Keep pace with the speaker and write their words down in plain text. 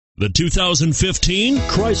The 2015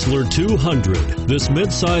 Chrysler 200. This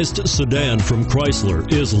mid-sized sedan from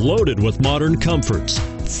Chrysler is loaded with modern comforts.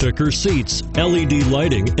 Thicker seats, LED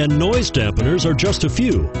lighting, and noise dampeners are just a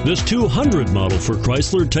few. This 200 model for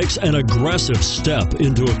Chrysler takes an aggressive step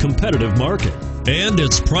into a competitive market. And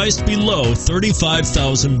it's priced below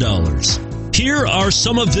 $35,000. Here are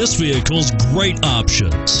some of this vehicle's great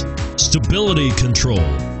options: stability control,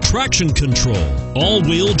 traction control,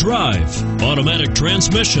 all-wheel drive, automatic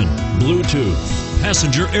transmission, Bluetooth,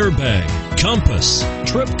 passenger airbag, compass,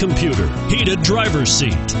 trip computer, heated driver's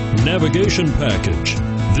seat, navigation package.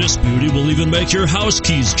 This beauty will even make your house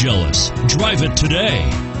keys jealous. Drive it today.